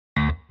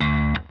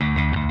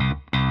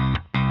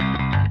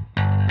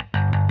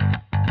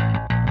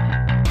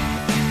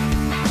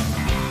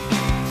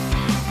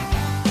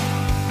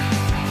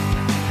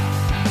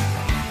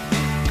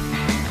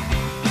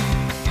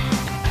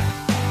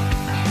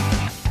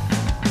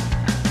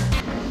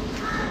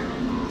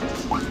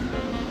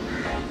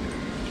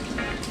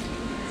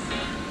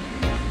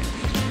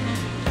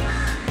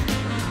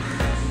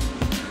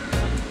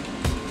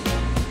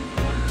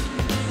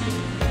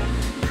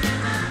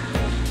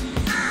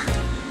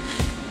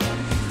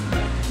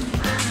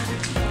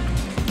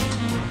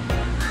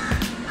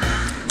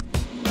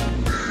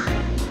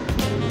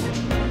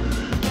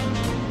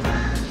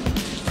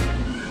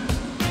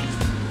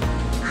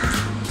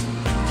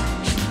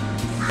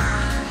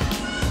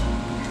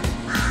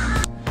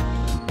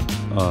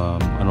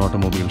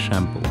automobile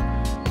shampoo,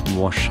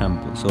 wash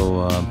shampoo.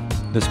 So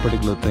this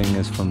particular thing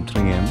is from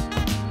 3M.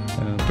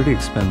 Pretty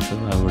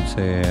expensive, I would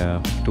say.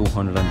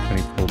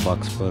 224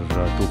 bucks for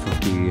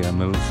 250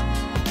 mils,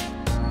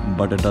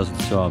 but it does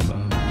the job.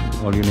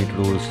 All you need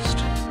to do is just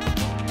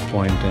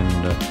point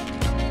and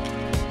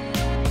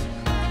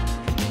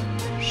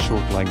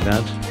shoot like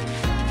that.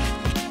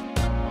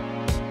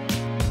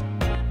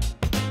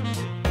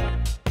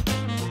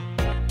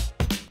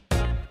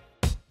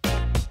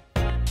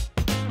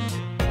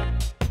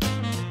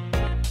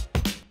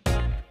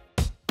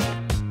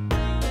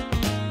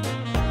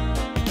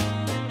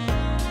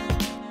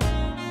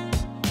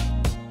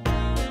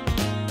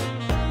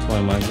 My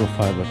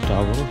microfiber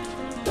towel.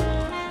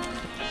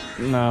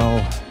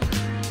 Now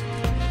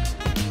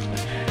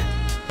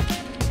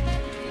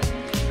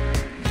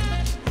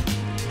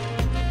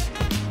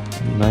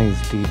nice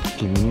deep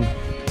clean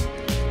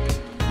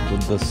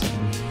with this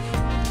thing.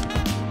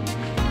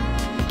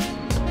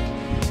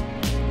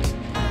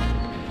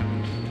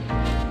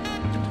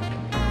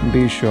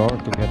 Be sure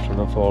to get rid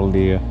of all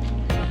the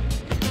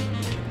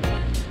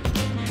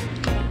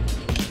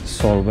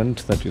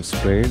solvent that you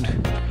sprayed,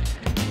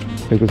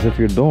 because if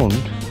you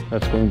don't,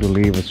 that's going to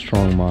leave a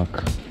strong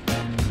mark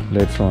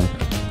later on.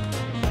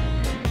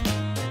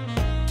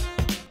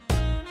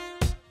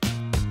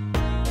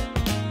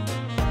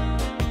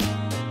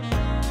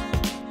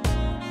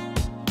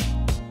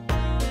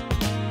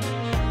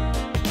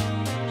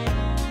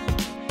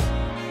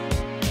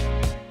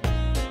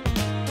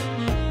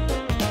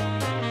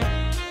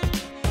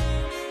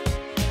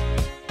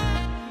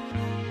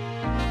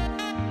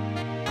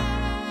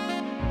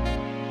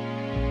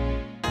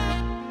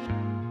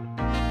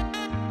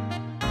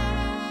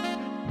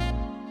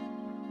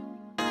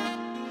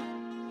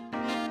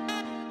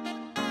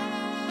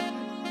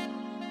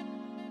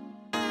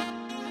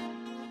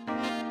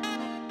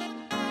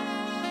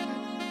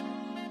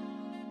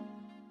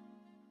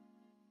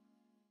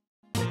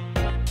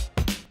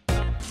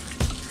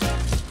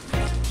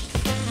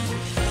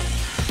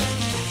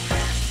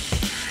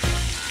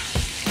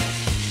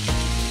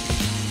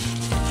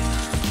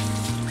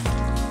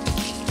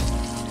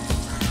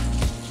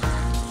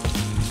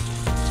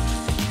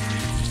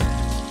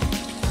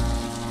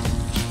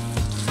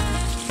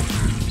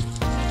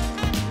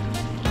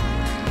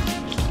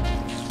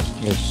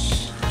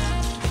 Yes,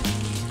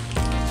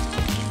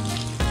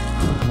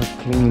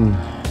 clean.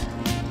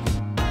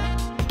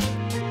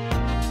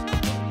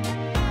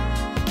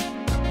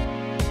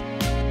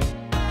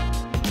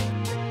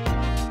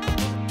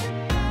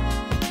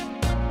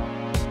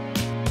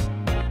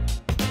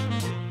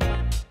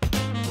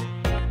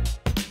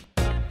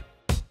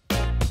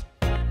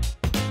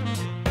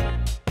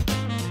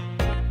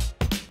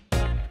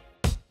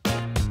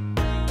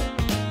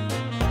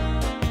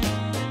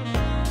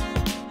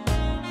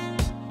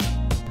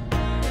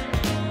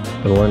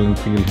 The Royal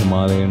Enfield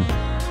Himalayan,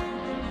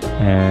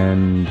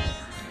 and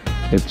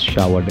it's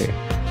shower day.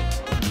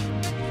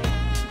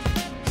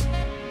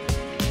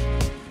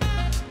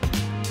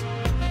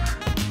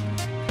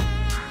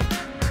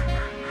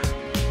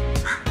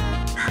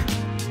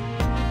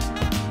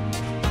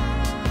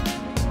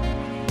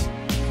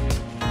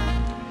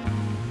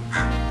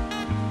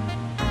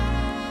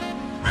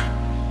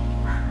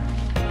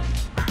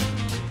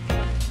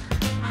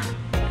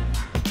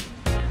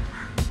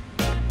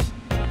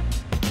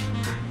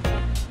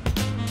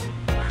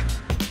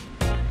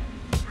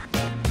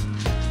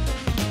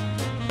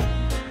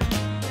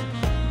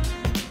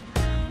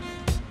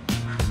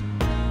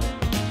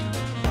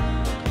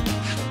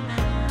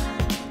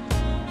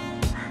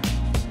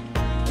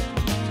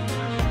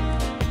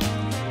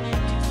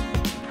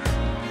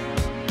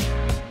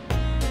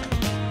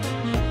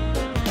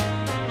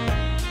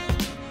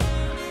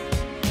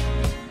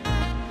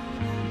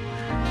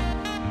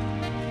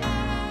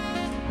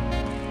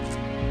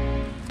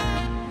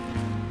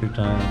 Every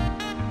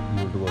time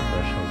you do a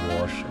pressure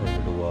wash or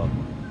you do a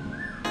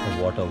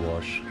water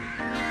wash,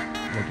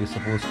 what you're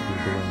supposed to be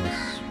doing is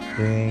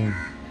spraying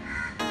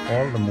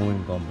all the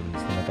moving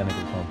components, the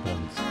mechanical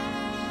components,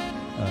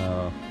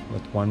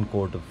 with one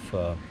coat of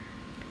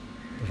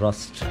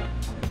rust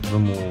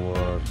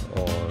remover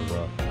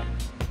or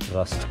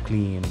rust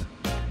clean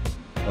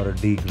or a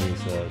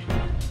degreaser.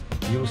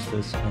 Use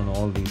this on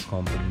all these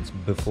components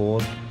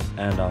before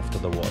and after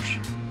the wash.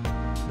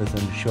 This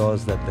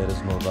ensures that there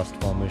is no rust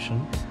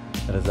formation.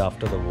 That is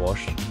after the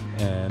wash.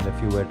 And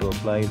if you were to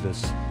apply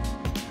this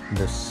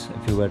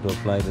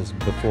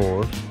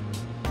before,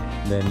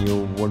 then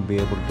you won't be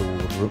able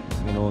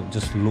to,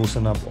 just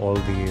loosen up all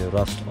the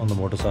rust on the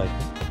motorcycle.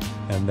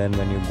 And then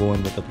when you go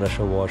in with the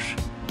pressure wash,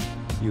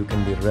 you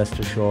can be rest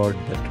assured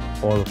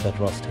that all of that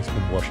rust has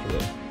been washed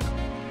away.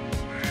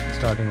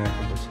 Starting off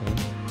with this one,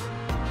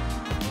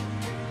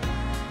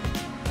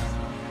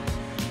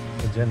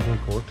 a gentle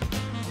coat.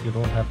 You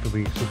don't have to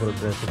be super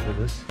aggressive with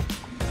this.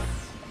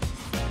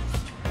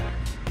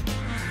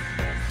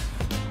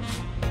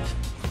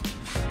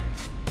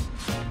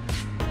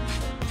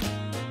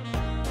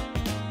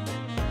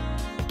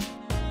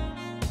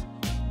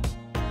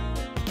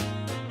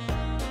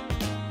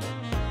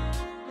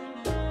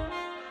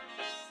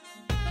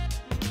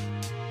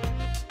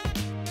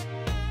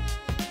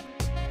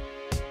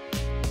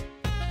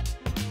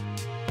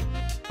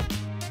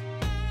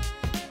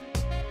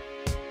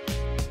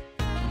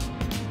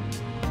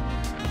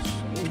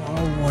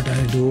 what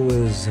I do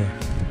is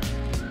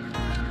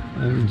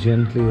I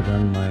gently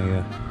run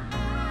my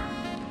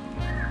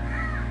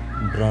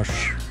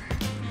brush,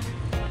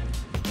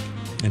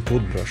 a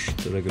toothbrush,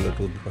 the regular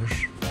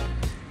toothbrush.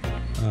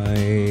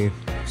 I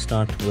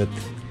start with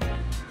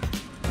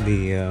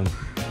the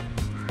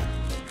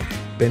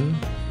pin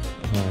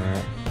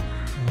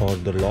or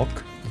the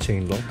lock,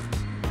 chain lock,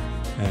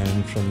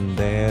 and from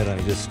there I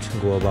just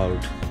go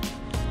about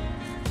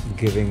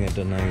giving it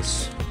a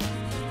nice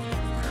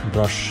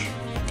brush.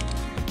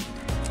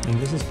 And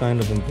this is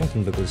kind of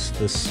important because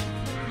this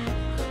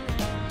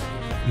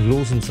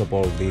loosens up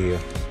all the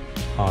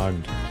hard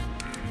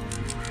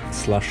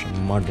slush,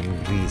 mud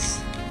and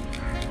grease.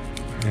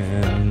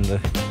 And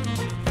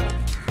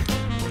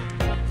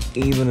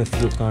even if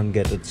you can't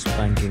get it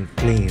spanking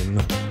clean,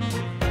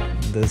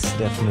 this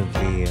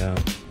definitely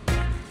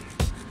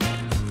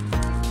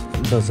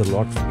does a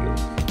lot for you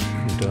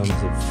in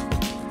terms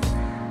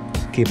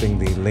of keeping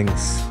the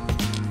links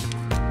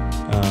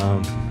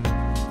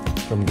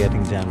from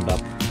getting jammed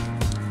up.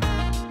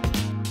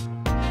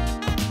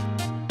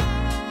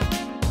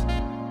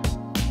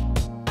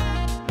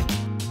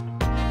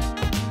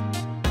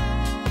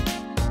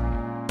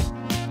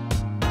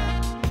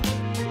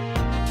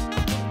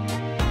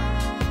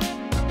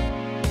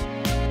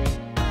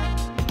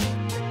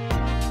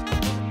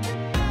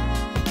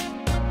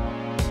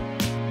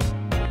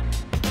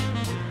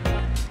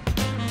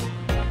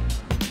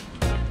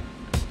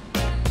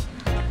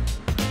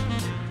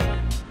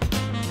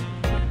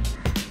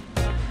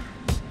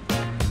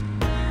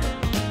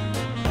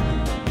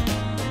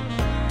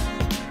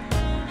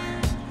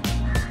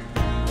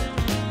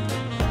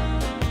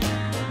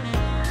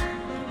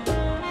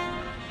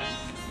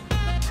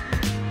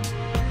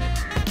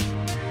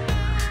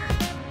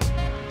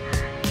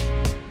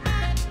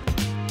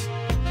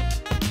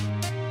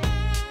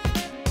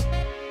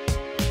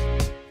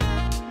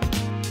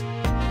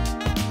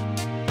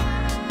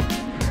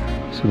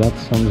 So that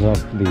sums up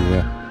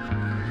the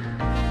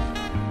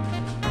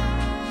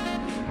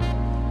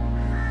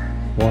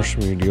wash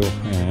video,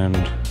 and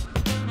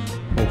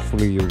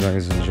hopefully you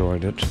guys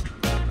enjoyed it.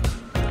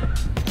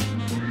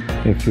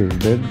 If you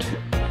did,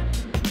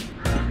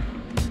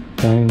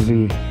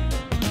 kindly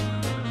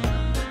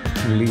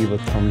leave a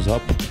thumbs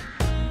up,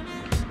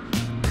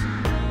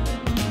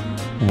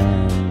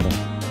 and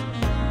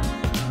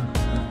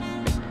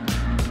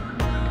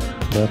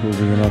that will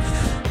be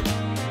enough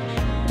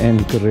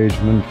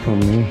encouragement from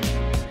me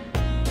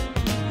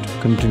to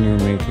continue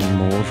making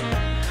more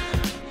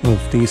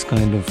of these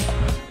kind of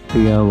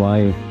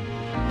DIY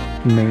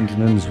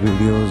maintenance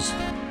videos.